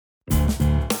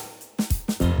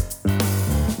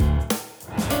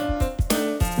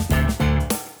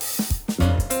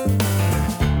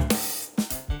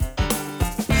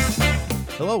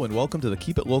Hello and welcome to the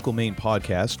Keep It Local Maine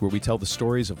podcast, where we tell the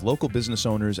stories of local business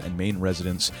owners and Maine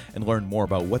residents and learn more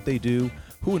about what they do,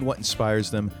 who and what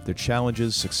inspires them, their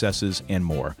challenges, successes, and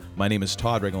more. My name is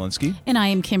Todd Regalinski. And I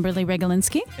am Kimberly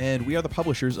Regalinski. And we are the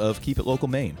publishers of Keep It Local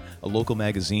Maine, a local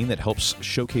magazine that helps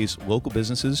showcase local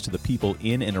businesses to the people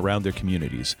in and around their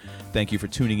communities. Thank you for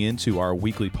tuning in to our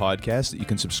weekly podcast that you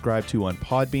can subscribe to on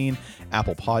Podbean,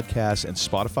 Apple Podcasts, and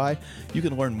Spotify. You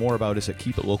can learn more about us at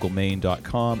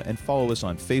keepitlocalmaine.com and follow us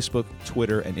on Facebook,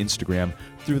 Twitter, and Instagram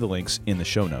through the links in the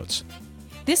show notes.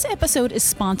 This episode is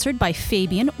sponsored by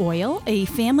Paving Oil, a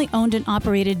family-owned and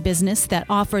operated business that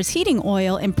offers heating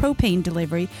oil and propane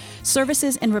delivery,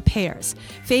 services, and repairs.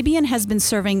 Paving has been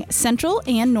serving central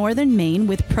and northern Maine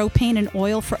with propane and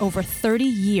oil for over 30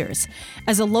 years.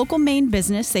 As a local Maine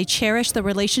business, they cherish the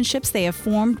relationships they have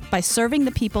formed by serving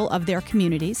the people of their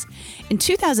communities. In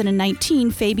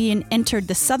 2019, Paving entered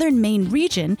the southern Maine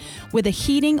region with a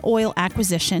heating oil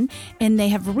acquisition, and they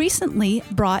have recently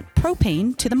brought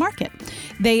propane to the market.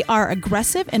 They are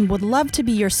aggressive and would love to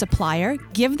be your supplier.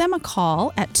 Give them a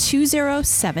call at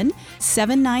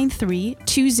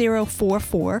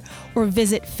 207-793-2044 or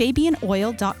visit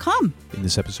fabianoil.com. In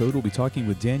this episode, we'll be talking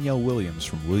with Danielle Williams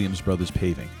from Williams Brothers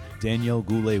Paving. Danielle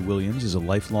Goulet-Williams is a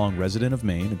lifelong resident of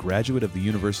Maine, a graduate of the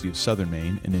University of Southern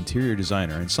Maine, an interior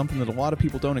designer, and something that a lot of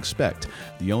people don't expect,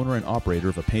 the owner and operator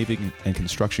of a paving and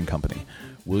construction company.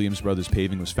 Williams Brothers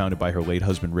Paving was founded by her late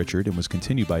husband Richard and was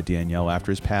continued by Danielle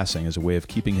after his passing as a way of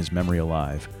keeping his memory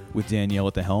alive. With Danielle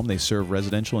at the helm, they serve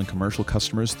residential and commercial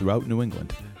customers throughout New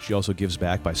England. She also gives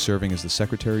back by serving as the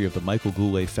secretary of the Michael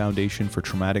Goulet Foundation for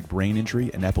Traumatic Brain Injury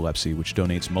and Epilepsy, which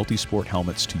donates multi-sport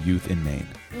helmets to youth in Maine.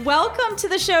 Welcome to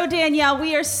the show, Danielle.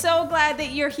 We are so glad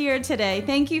that you're here today.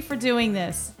 Thank you for doing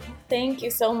this. Thank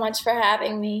you so much for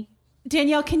having me.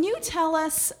 Danielle, can you tell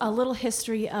us a little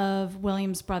history of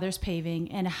Williams Brothers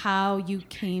Paving and how you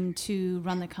came to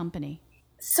run the company?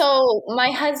 So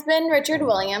my husband, Richard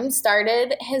Williams,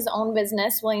 started his own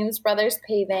business, Williams Brothers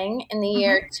Paving, in the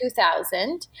year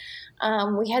 2000.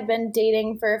 We had been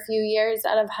dating for a few years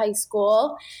out of high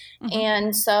school.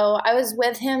 And so I was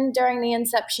with him during the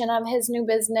inception of his new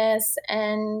business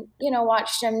and,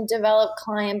 watched him develop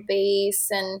client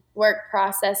base and work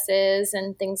processes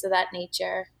and things of that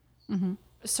nature. Mm-hmm.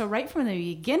 So right from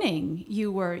the beginning,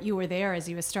 you were there as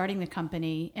he was starting the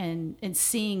company and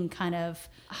seeing kind of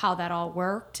how that all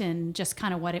worked and just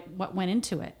kind of what went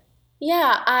into it.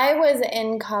 Yeah, I was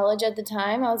in college at the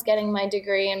time. I was getting my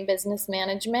degree in business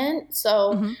management.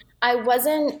 So I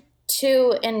wasn't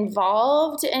too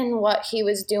involved in what he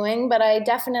was doing, but I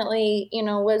definitely,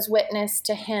 was witness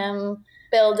to him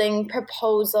building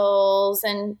proposals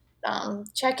and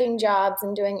checking jobs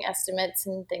and doing estimates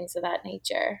and things of that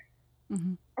nature.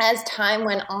 Mm-hmm. As time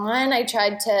went on, I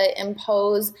tried to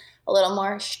impose a little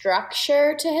more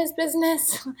structure to his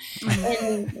business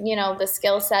and, the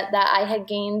skill set that I had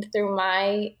gained through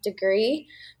my degree.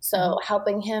 So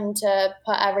helping him to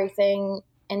put everything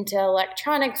into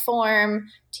electronic form,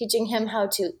 teaching him how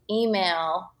to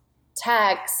email,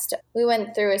 text. We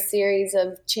went through a series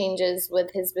of changes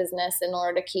with his business in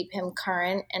order to keep him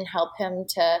current and help him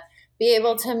to be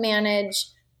able to manage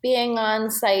being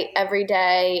on site every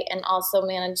day and also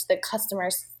manage the customer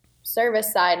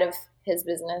service side of his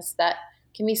business that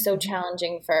can be so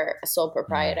challenging for a sole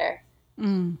proprietor.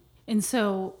 Mm. And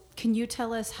so can you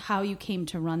tell us how you came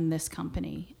to run this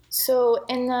company? So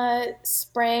in the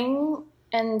spring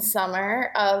and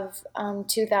summer of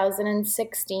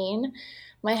 2016,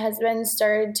 my husband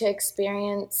started to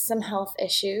experience some health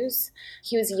issues.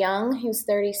 He was young, he was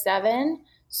 37.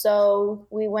 So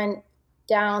we went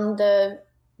down the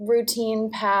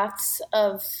routine paths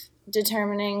of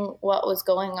determining what was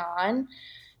going on.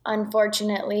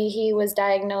 Unfortunately, he was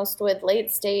diagnosed with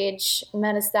late-stage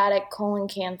metastatic colon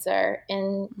cancer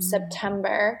in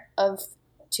September of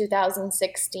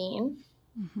 2016.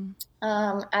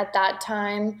 At that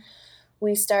time,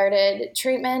 we started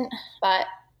treatment, but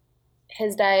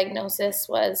his diagnosis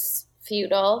was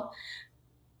futile.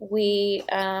 He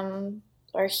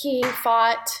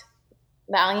fought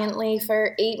valiantly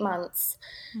for 8 months.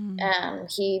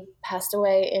 He passed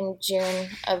away in June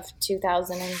of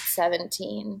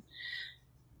 2017.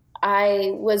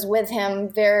 I was with him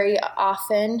very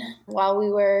often while we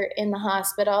were in the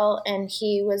hospital, and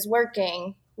he was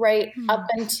working right up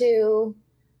into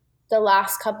the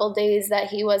last couple days that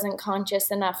he wasn't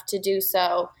conscious enough to do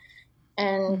so,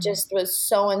 and just was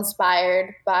so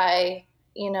inspired by,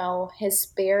 his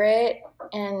spirit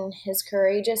and his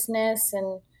courageousness,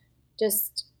 and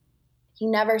just he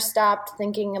never stopped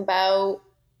thinking about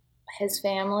his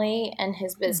family and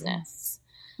his business.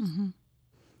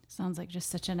 Sounds like just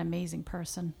such an amazing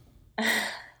person.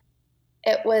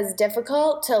 it was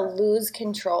difficult to lose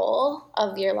control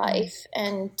of your life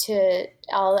and to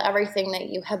everything that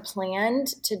you had planned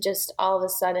to just all of a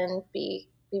sudden be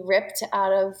ripped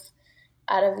out of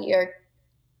your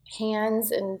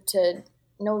hands and to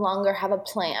no longer have a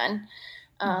plan.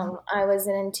 I was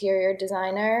an interior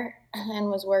designer and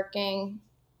was working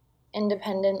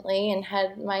independently and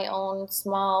had my own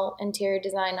small interior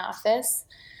design office.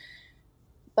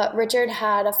 But Richard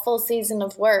had a full season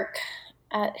of work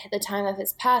at the time of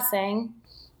his passing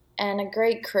and a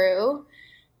great crew.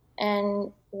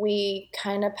 And we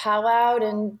kind of powwowed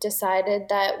and decided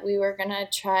that we were going to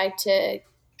try to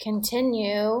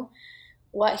continue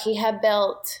what he had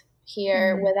built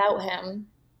here without him.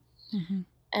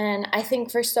 And I think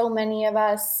for so many of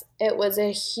us, it was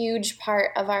a huge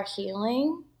part of our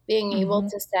healing, being able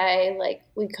to say, like,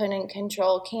 we couldn't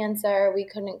control cancer, we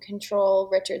couldn't control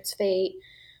Richard's fate,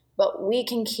 but we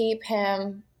can keep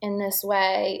him in this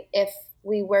way if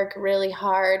we work really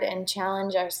hard and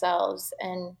challenge ourselves.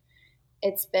 And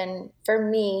it's been, for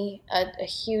me, a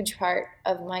huge part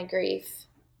of my grieving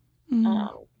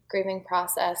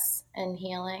process and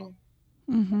healing.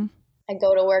 I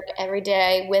go to work every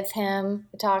day with him,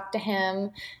 talk to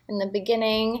him. In the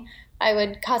beginning, I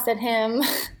would cuss at him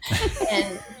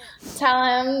and tell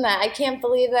him that I can't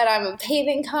believe that I'm a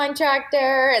paving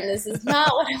contractor and this is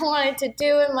not what I wanted to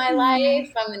do in my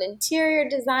life. I'm an interior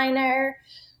designer.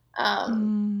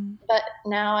 But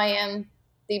now I am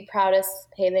the proudest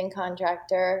paving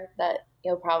contractor that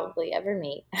you'll probably ever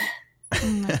meet. Oh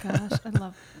my gosh, I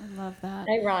love that.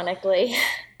 Ironically.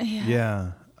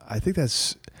 Yeah, I think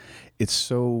it's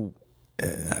so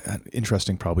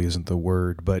interesting, probably isn't the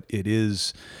word, but it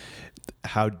is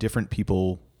how different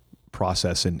people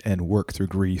process and work through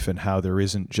grief, and how there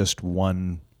isn't just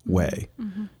one way.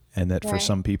 And that for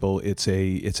some people it's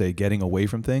a getting away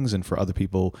from things, and for other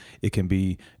people it can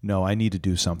be, no, I need to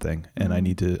do something, and I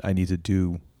need to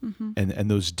do and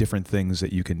those different things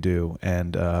that you can do.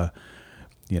 And I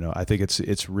think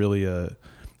it's really a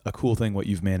cool thing what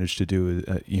you've managed to do,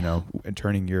 and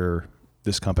turning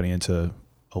this company into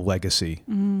a legacy.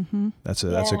 That's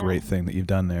a great thing that you've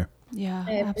done there. Yeah,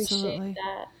 I absolutely. appreciate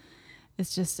that.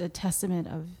 It's just a testament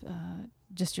of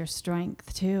just your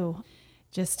strength too,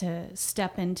 just to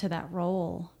step into that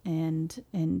role and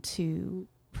to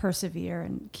persevere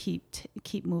and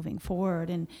keep moving forward.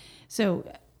 And so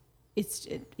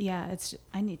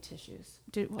I need tissues.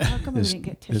 How come we didn't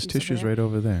get tissues? There's tissues right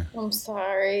over there. I'm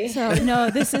sorry. So no,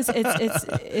 this is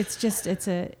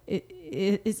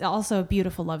it's also a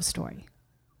beautiful love story.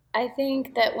 I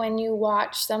think that when you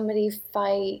watch somebody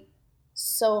fight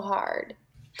so hard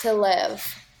to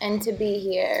live and to be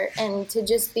here and to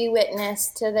just be witness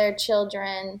to their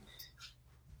children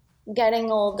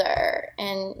getting older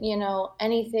and,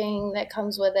 anything that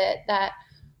comes with it, that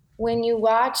when you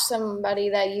watch somebody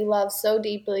that you love so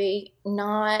deeply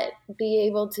not be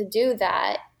able to do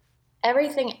that,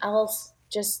 everything else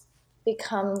just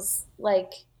becomes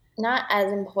like not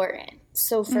as important.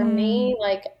 So for me,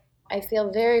 like, I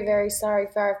feel very, very sorry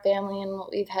for our family and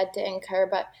what we've had to incur,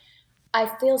 but I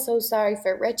feel so sorry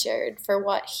for Richard for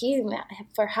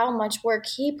for how much work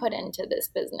he put into this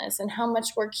business and how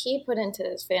much work he put into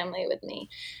this family with me,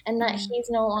 and that he's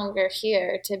no longer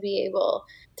here to be able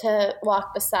to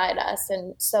walk beside us.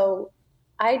 And so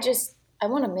I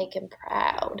want to make him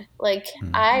proud. Like,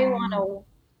 I want to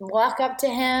walk up to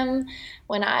him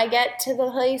when I get to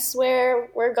the place where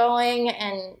we're going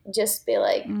and just be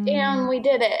like, damn, we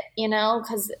did it,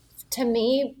 because to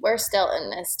me, we're still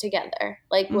in this together.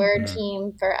 Like, we're a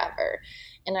team forever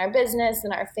in our business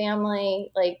and our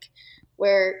family. Like,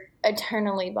 we're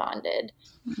eternally bonded.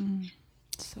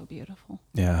 So beautiful.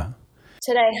 Yeah.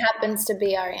 Today happens to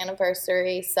be our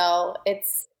anniversary, so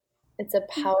it's a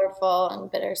powerful and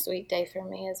bittersweet day for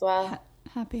me as well.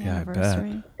 Happy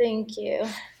anniversary. Thank you.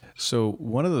 So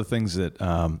one of the things that,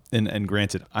 and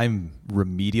granted, I'm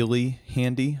remedially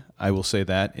handy, I will say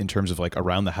that, in terms of like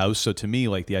around the house. So to me,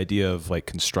 like the idea of like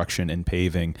construction and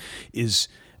paving is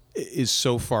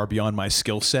so far beyond my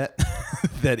skill set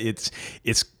that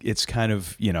it's kind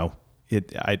of,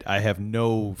 I have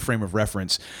no frame of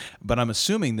reference, but I'm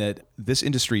assuming that this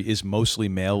industry is mostly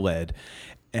male led.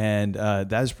 And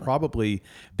that has probably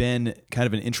been kind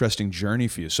of an interesting journey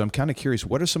for you. So I'm kind of curious,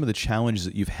 what are some of the challenges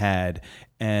that you've had,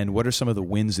 and what are some of the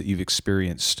wins that you've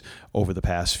experienced over the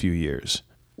past few years?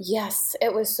 Yes,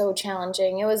 it was so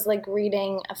challenging. It was like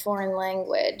reading a foreign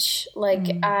language. Like,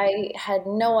 I had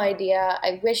no idea.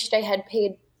 I wished I had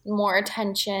paid more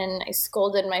attention. I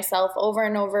scolded myself over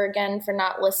and over again for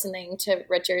not listening to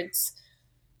Richard's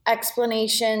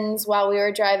explanations while we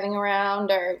were driving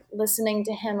around or listening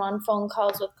to him on phone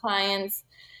calls with clients.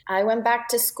 I went back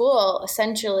to school,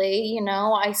 essentially. You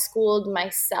know, I schooled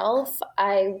myself.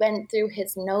 I went through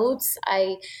his notes.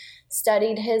 I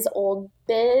studied his old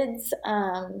bids,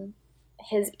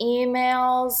 his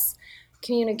emails,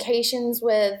 communications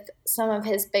with some of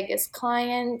his biggest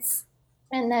clients.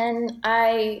 And then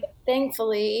I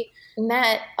thankfully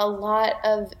met a lot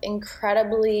of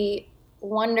incredibly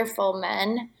wonderful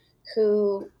men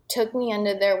who took me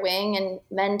under their wing and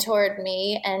mentored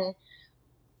me. And,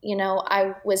 you know,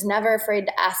 I was never afraid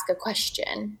to ask a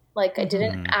question. Like, I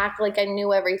didn't act like I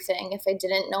knew everything. If I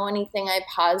didn't know anything, I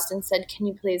paused and said, "Can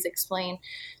you please explain?"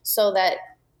 So that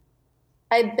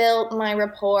I built my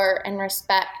rapport and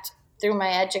respect through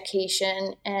my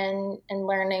education and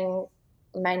learning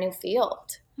my new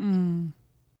field. And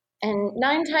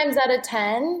 9 times out of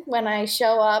 10, when I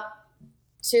show up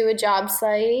to a job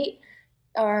site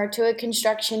or to a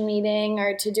construction meeting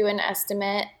or to do an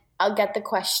estimate, I'll get the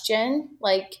question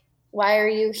like, "Why are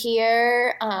you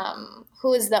here?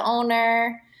 Who is the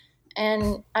owner?"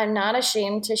 And I'm not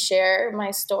ashamed to share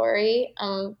my story.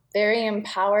 I'm very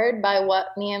empowered by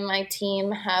what me and my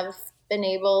team have been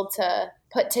able to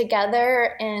put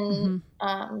together in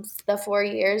the 4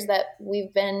 years that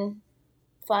we've been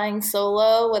flying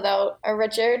solo without a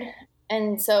Richard.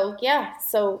 And so, yeah,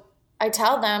 so I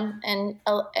tell them, and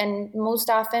most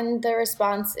often the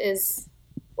response is,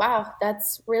 "Wow,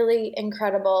 that's really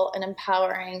incredible and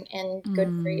empowering and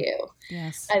good for you."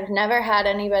 Yes. I've never had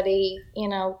anybody, you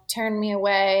know, turn me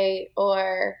away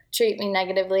or treat me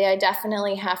negatively. I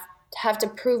definitely have to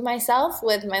prove myself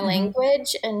with my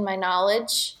language and my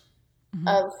knowledge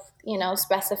of, you know,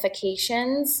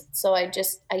 specifications. So I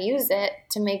use it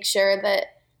to make sure that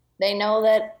they know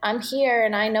that I'm here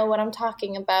and I know what I'm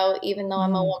talking about, even though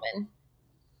I'm a woman.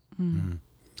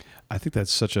 I think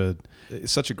that's such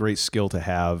a great skill to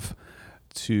have,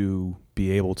 to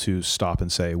be able to stop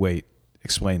and say, "Wait,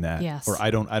 explain that." Yes. Or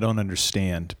I don't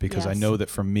understand, because I know that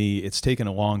for me, it's taken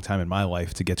a long time in my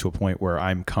life to get to a point where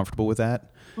I'm comfortable with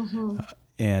that.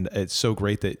 And it's so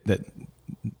great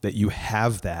that you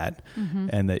have that,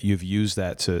 and that you've used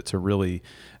that to really,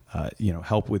 you know,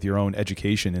 help with your own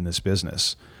education in this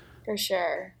business. For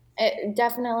sure. It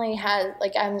definitely has,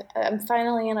 like, I'm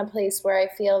finally in a place where I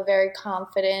feel very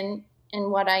confident in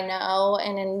what I know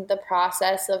and in the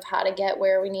process of how to get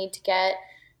where we need to get.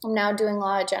 I'm now doing a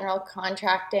lot of general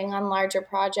contracting on larger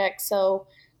projects, so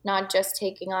not just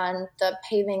taking on the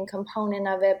paving component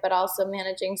of it, but also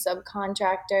managing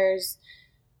subcontractors.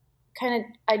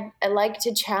 I like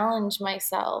to challenge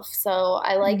myself. So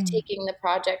I like taking the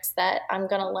projects that I'm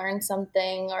going to learn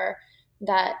something, or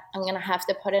that I'm going to have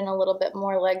to put in a little bit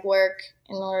more legwork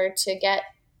in order to get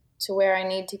to where I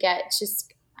need to get.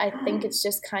 I think it's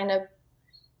just kind of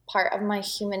part of my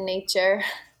human nature.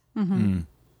 I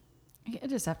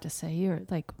just have to say, you're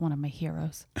like one of my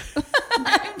heroes.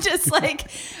 I'm just like,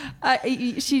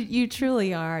 you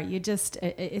truly are.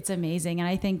 It's amazing. And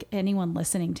I think anyone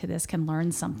listening to this can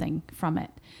learn something from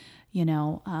it. You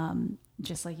know,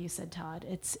 just like you said, Todd,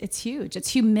 it's huge. It's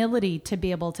humility to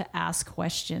be able to ask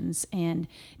questions, and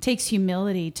it takes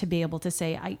humility to be able to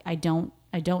say, I don't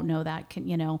know that,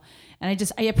 you know,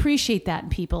 and I appreciate that in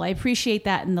people. I appreciate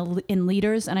that in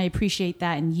leaders, and I appreciate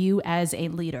that in you as a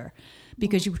leader,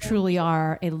 because you truly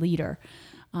are a leader.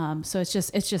 So it's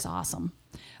just awesome.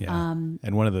 Yeah.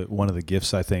 And one of the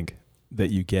gifts, I think,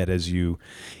 that you get as you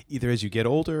get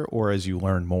older or as you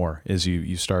learn more, is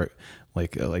you start,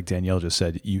 like Danielle just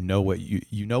said, you know what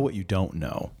you don't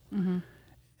know.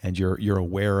 And you're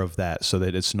aware of that, so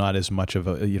that it's not as much of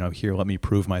a, you know, here, let me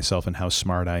prove myself and how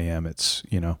smart I am. It's,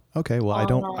 you know, okay, well, I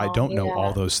don't know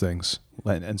all those things,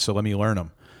 and so let me learn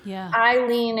them. Yeah. I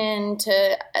lean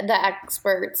into the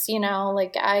experts, you know,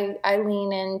 like I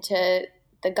lean into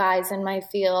the guys in my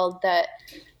field that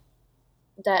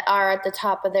are at the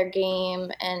top of their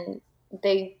game, and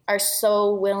they are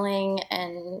so willing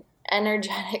and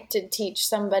energetic to teach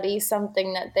somebody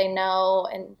something that they know.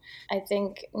 And I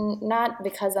think not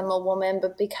because I'm a woman,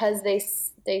 but because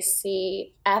they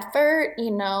see effort,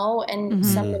 you know, and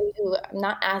somebody who, I'm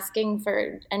not asking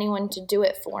for anyone to do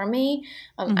it for me.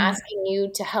 I'm asking you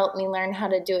to help me learn how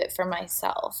to do it for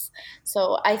myself.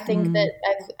 So I think that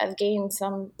I've gained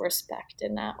some respect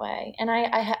in that way. And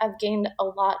I have gained a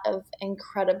lot of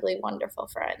incredibly wonderful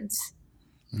friends.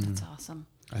 That's awesome.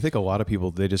 I think a lot of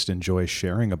people, they just enjoy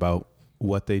sharing about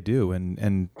what they do,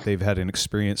 and they've had an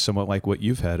experience somewhat like what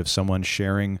you've had, of someone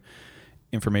sharing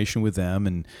information with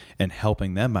them and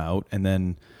helping them out, and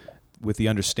then with the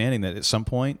understanding that at some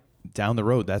point down the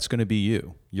road, that's going to be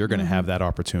you. You're going to have that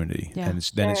opportunity. Yeah. And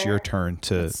then it's your turn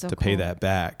to pay that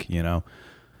back,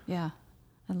 Yeah.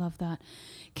 I love that.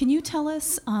 Can you tell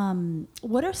us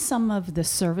what are some of the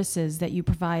services that you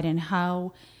provide, and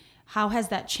how has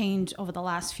that changed over the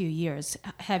last few years?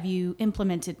 Have you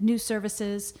implemented new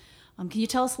services? Can you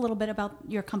tell us a little bit about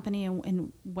your company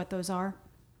and what those are?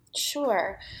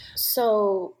 Sure.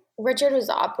 So Richard was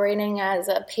operating as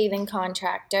a paving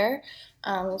contractor.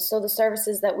 So the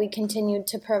services that we continued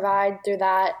to provide through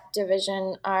that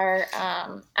division are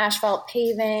asphalt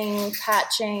paving,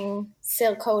 patching,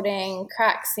 seal coating,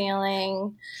 crack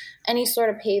sealing, any sort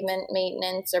of pavement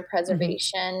maintenance or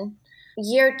preservation.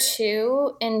 Year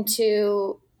 2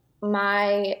 into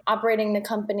my operating the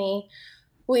company,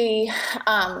 we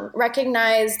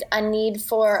recognized a need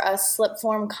for a slip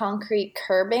form concrete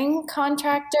curbing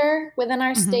contractor within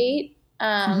our state.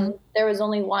 There was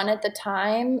only one at the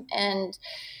time, and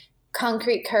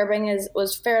concrete curbing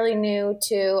was fairly new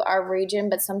to our region,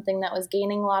 but something that was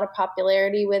gaining a lot of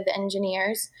popularity with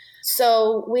engineers.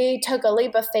 So we took a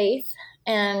leap of faith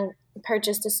and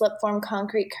purchased a slip form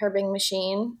concrete curbing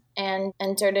machine and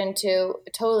entered into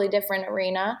a totally different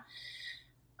arena.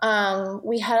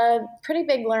 We had a pretty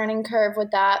big learning curve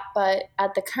with that, but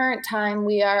at the current time,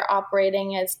 we are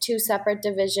operating as 2 separate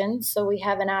divisions. So we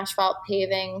have an asphalt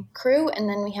paving crew, and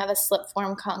then we have a slip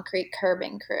form concrete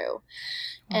curbing crew.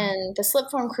 And the slip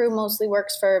form crew mostly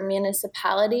works for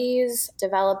municipalities,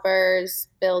 developers,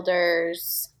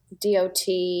 builders, DOT.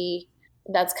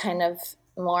 That's kind of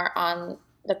more on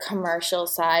the commercial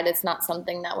side. It's not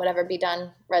something that would ever be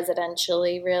done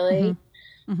residentially, really.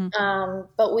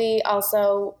 But we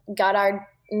also got our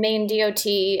main DOT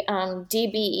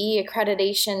DBE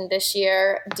accreditation this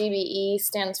year. DBE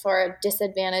stands for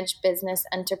Disadvantaged Business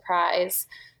Enterprise.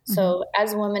 So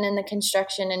as women in the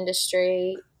construction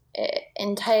industry, it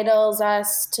entitles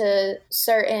us to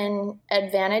certain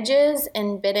advantages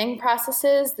in bidding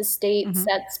processes. The state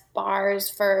sets bars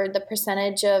for the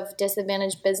percentage of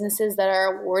disadvantaged businesses that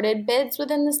are awarded bids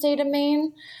within the state of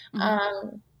Maine.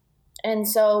 And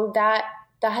so that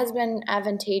has been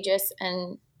advantageous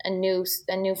and a new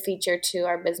feature to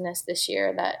our business this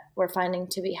year that we're finding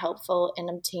to be helpful in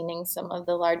obtaining some of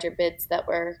the larger bids that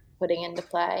we're putting into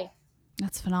play.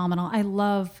 That's phenomenal.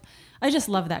 I just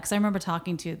love that, because I remember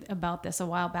talking to you about this a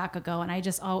while back ago, and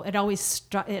it always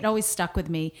stuck with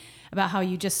me about how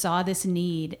you just saw this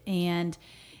need, and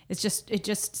it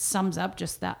just sums up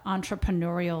just that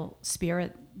entrepreneurial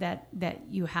spirit that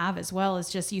you have, as well as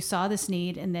just you saw this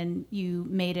need and then you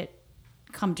made it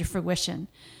come to fruition.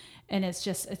 And it's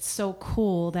so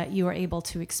cool that you were able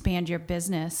to expand your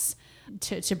business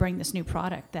to bring this new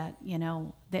product that,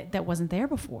 that wasn't there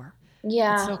before.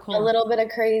 Yeah, so cool. A little bit of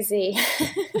crazy.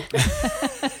 You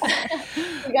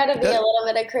got to be a little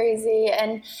bit of crazy.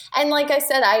 And like I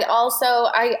said,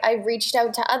 I reached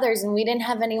out to others, and we didn't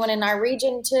have anyone in our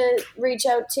region to reach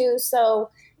out to. So,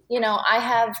 I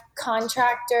have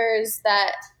contractors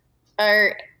that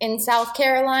are in South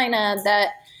Carolina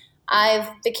that I've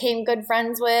became good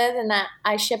friends with, and that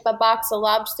I ship a box of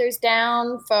lobsters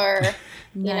down for,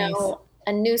 Nice.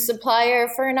 A new supplier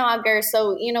for an auger.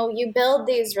 So, you build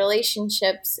these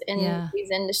relationships in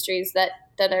these industries that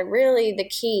are really the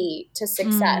key to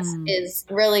success is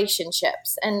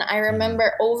relationships. And I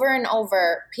remember over and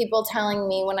over people telling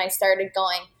me when I started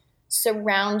going,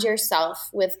 surround yourself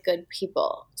with good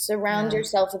people. Surround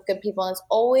yourself with good people. And it's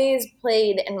always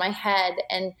played in my head.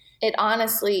 And it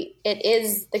honestly, it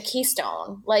is the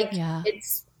keystone.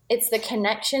 It's the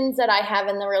connections that I have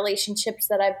and the relationships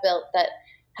that I've built that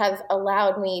have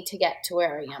allowed me to get to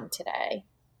where I am today.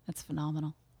 That's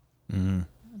phenomenal. I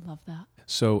love that.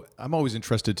 So I'm always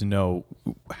interested to know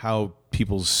how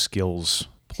people's skills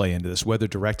play into this, whether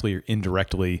directly or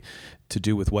indirectly, to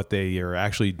do with what they are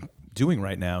actually doing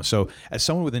right now. So as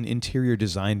someone with an interior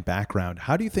design background,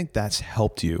 how do you think that's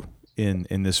helped you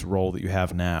in this role that you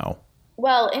have now?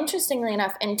 Well, interestingly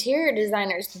enough, interior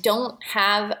designers don't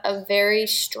have a very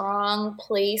strong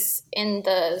place in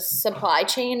the supply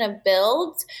chain of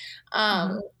builds.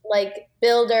 Like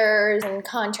builders and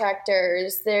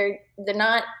contractors, they're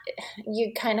not,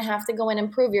 you kind of have to go in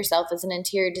and prove yourself as an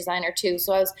interior designer too.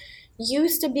 So I was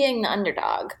used to being the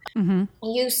underdog,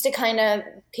 used to kind of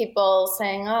people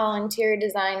saying, oh, interior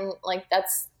design, like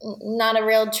that's not a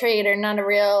real trade or not a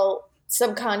real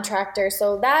subcontractor.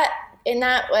 So that, in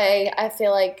that way, I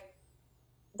feel like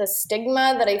the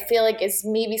stigma that I feel like is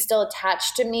maybe still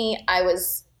attached to me, I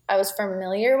was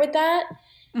familiar with that.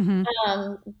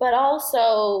 But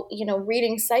also,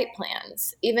 reading site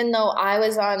plans, even though I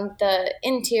was on the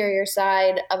interior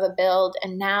side of a build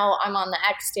and now I'm on the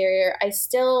exterior, I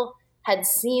still had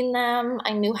seen them.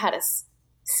 I knew how to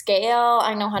scale.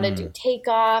 I know how to do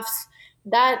takeoffs.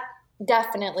 That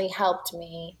definitely helped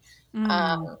me.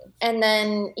 And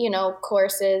then,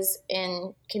 courses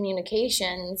in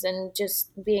communications and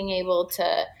just being able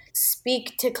to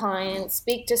speak to clients,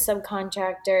 speak to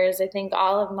subcontractors. I think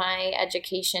all of my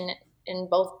education in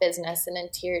both business and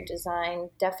interior design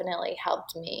definitely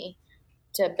helped me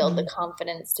to build the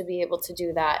confidence to be able to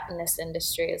do that in this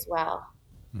industry as well.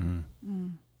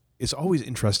 It's always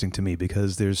interesting to me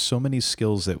because there's so many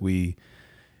skills that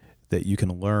you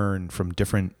can learn from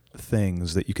different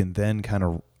things that you can then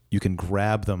you can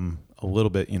grab them a little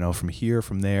bit, from here,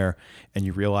 from there, and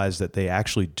you realize that they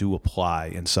actually do apply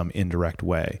in some indirect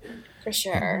way. For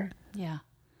sure. Yeah.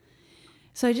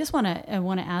 So I just want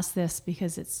to ask this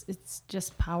because it's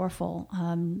just powerful,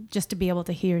 just to be able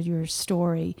to hear your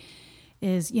story.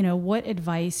 Is, what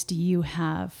advice do you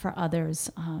have for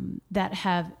others that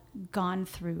have gone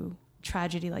through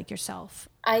tragedy like yourself?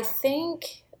 I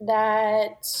think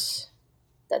that's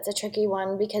a tricky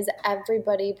one because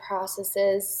everybody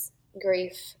processes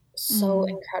grief so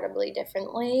incredibly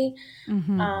differently.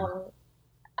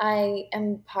 I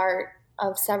am part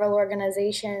of several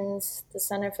organizations, the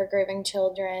Center for Grieving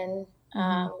Children.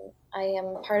 I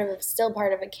am still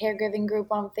part of a caregiving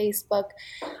group on Facebook.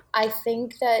 I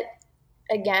think that,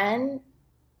 again,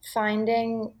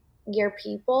 finding your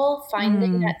people,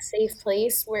 finding that safe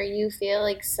place where you feel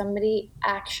like somebody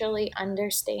actually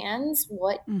understands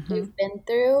what you've been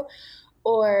through,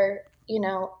 or,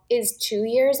 is 2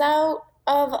 years out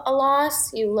of a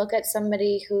loss. You look at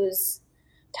somebody whose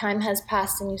time has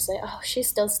passed and you say, oh, she's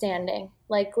still standing.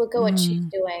 Like, look at what she's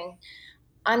doing.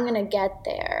 I'm going to get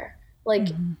there. Like,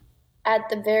 at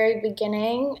the very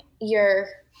beginning, you're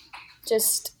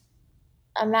just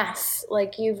a mess.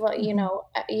 Like,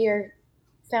 your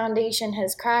foundation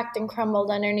has cracked and crumbled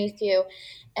underneath you.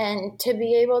 And to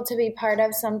be able to be part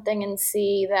of something and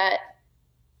see that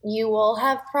you will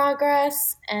have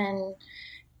progress and,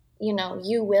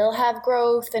 you will have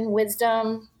growth and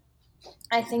wisdom,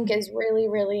 I think is really,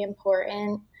 really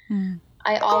important.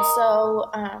 I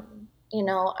also,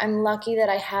 I'm lucky that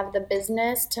I have the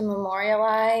business to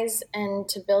memorialize and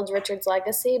to build Richard's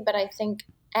legacy. But I think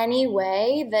any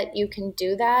way that you can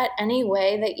do that, any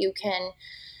way that you can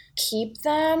keep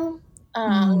them,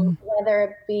 whether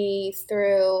it be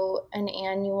through an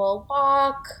annual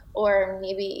walk or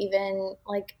maybe even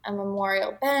like a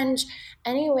memorial bench,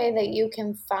 any way that you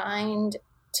can find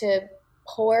to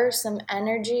pour some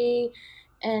energy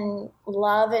and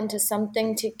love into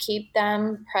something to keep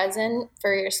them present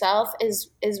for yourself is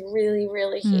really,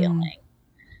 really healing.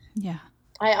 Yeah.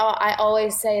 I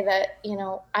always say that,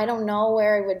 I don't know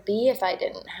where I would be if I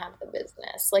didn't have the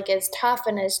business. Like, as tough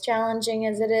and as challenging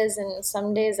as it is, and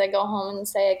some days I go home and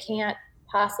say, I can't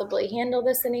possibly handle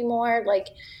this anymore. Like,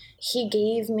 he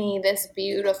gave me this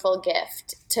beautiful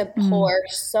gift to pour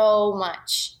so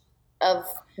much of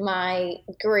my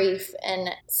grief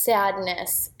and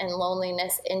sadness and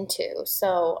loneliness into.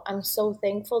 So I'm so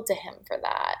thankful to him for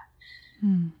that.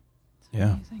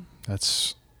 Yeah, amazing.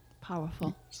 That's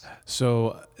powerful.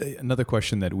 So another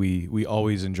question that we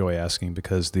always enjoy asking,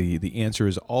 because the answer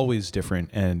is always different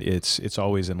and it's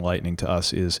always enlightening to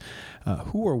us, is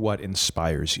who or what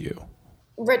inspires you?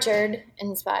 Richard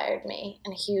inspired me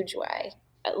in a huge way.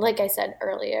 Like I said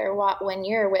earlier, when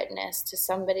you're a witness to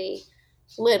somebody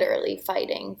literally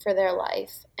fighting for their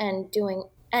life and doing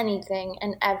anything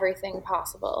and everything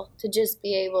possible to just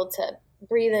be able to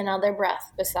breathe another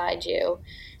breath beside you,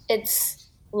 it's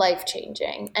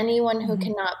life-changing. Anyone who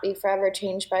cannot be forever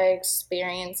changed by an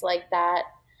experience like that,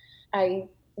 I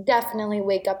definitely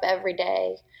wake up every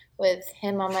day with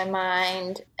him on my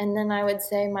mind. And then I would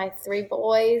say my 3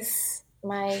 boys,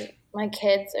 my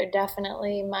kids are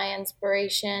definitely my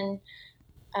inspiration.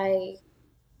 I,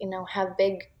 have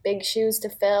big shoes to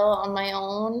fill on my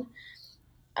own.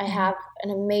 I have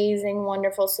an amazing,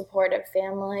 wonderful, supportive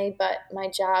family, but my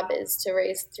job is to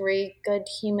raise 3 good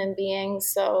human beings.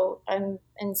 So I'm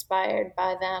inspired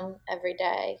by them every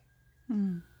day.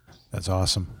 That's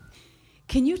awesome.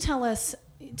 Can you tell us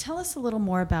a little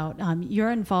more about your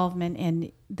involvement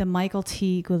in the Michael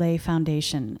T. Goulet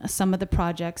Foundation, some of the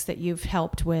projects that you've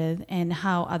helped with, and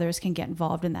how others can get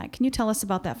involved in that? Can you tell us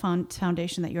about that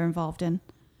foundation that you're involved in?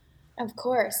 Of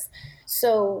course.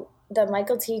 So the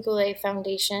Michael T. Goulet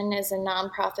Foundation is a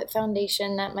nonprofit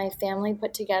foundation that my family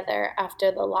put together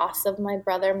after the loss of my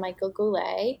brother, Michael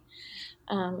Goulet.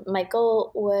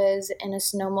 Michael was in a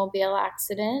snowmobile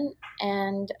accident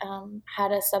and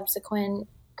had a subsequent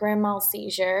grand mal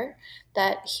seizure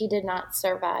that he did not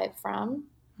survive from.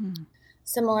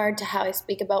 similar to how I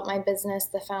speak about my business,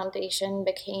 the foundation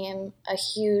became a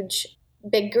huge,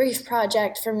 big grief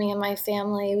project for me and my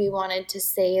family. We wanted to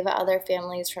save other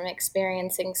families from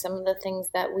experiencing some of the things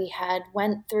that we had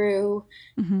went through.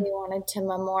 We wanted to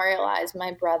memorialize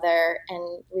my brother,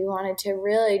 and we wanted to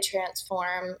really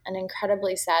transform an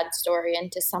incredibly sad story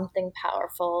into something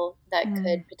powerful that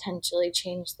could potentially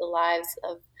change the lives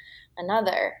of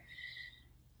another.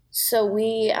 So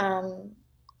we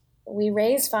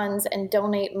raise funds and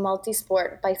donate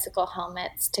multi-sport bicycle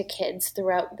helmets to kids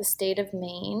throughout the state of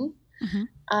Maine.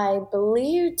 I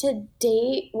believe to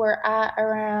date we're at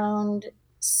around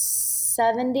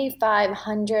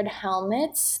 7,500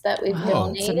 helmets that we've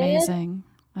donated.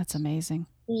 That's amazing.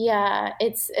 Yeah,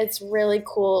 it's really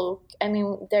cool. I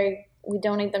mean, we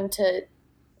donate them to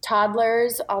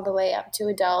toddlers all the way up to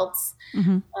adults.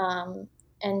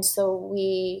 And so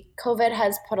COVID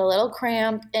has put a little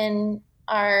cramp in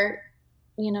our,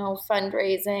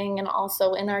 fundraising and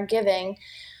also in our giving,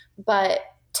 but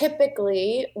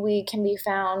typically we can be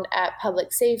found at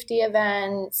public safety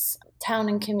events, town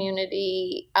and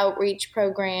community outreach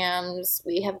programs.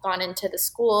 We have gone into the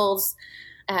schools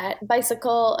at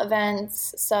bicycle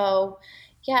events. So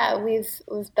yeah, we've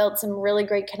built some really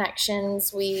great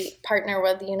connections. We partner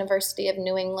with the University of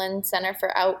New England Center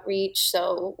for Outreach.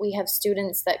 So we have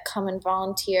students that come and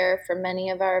volunteer for many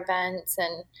of our events.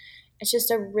 And it's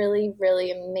just a really, really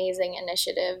amazing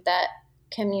initiative that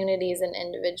communities and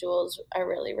individuals are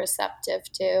really receptive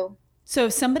to. So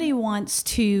if somebody wants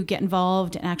to get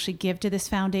involved and actually give to this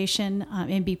foundation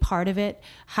and be part of it,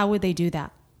 how would they do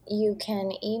that? You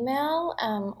can email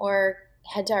or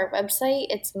head to our website.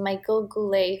 It's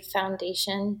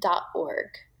michaelgouletfoundation.org.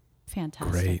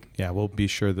 Fantastic. Great. Yeah, we'll be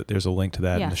sure that there's a link to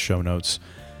that in the show notes.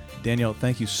 Danielle,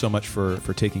 thank you so much for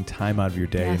taking time out of your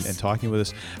day and talking with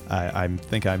us. I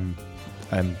think I'm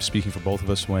speaking for both of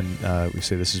us when we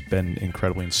say this has been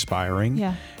incredibly inspiring,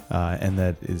 and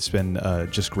that it's been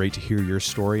just great to hear your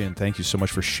story. And thank you so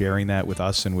much for sharing that with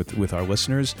us and with our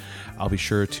listeners. I'll be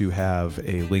sure to have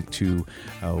a link to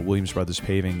Williams Brothers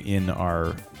Paving in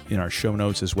our show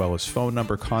notes, as well as phone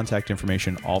number, contact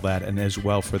information, all that, and as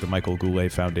well for the Michael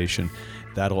Goulet Foundation.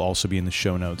 That'll also be in the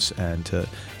show notes, and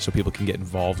so people can get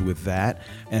involved with that.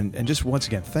 And just once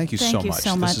again, thank you so much.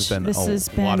 This has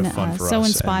been a lot of fun for us. So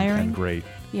inspiring and great.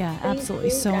 Yeah, absolutely.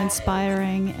 So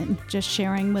inspiring, and just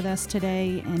sharing with us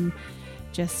today, and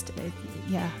just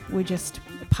we're just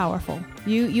powerful.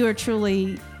 You are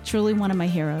truly one of my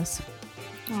heroes.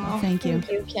 Oh, thank you. Thank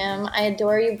you, Kim. I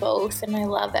adore you both, and I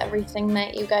love everything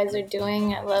that you guys are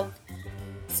doing. I love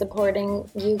supporting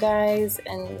you guys,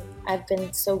 and I've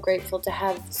been so grateful to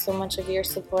have so much of your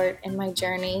support in my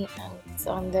journey, and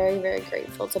so I'm very, very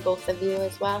grateful to both of you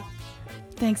as well.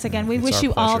 Thanks again. We wish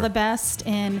you all the best,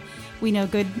 and we know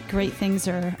great things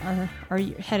are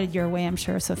headed your way, I'm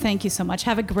sure. So thank you so much.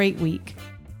 Have a great week.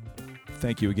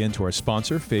 Thank you again to our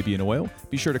sponsor, Fabian Oil.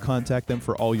 Be sure to contact them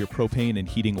for all your propane and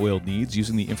heating oil needs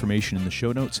using the information in the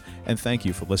show notes, and thank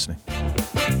you for listening.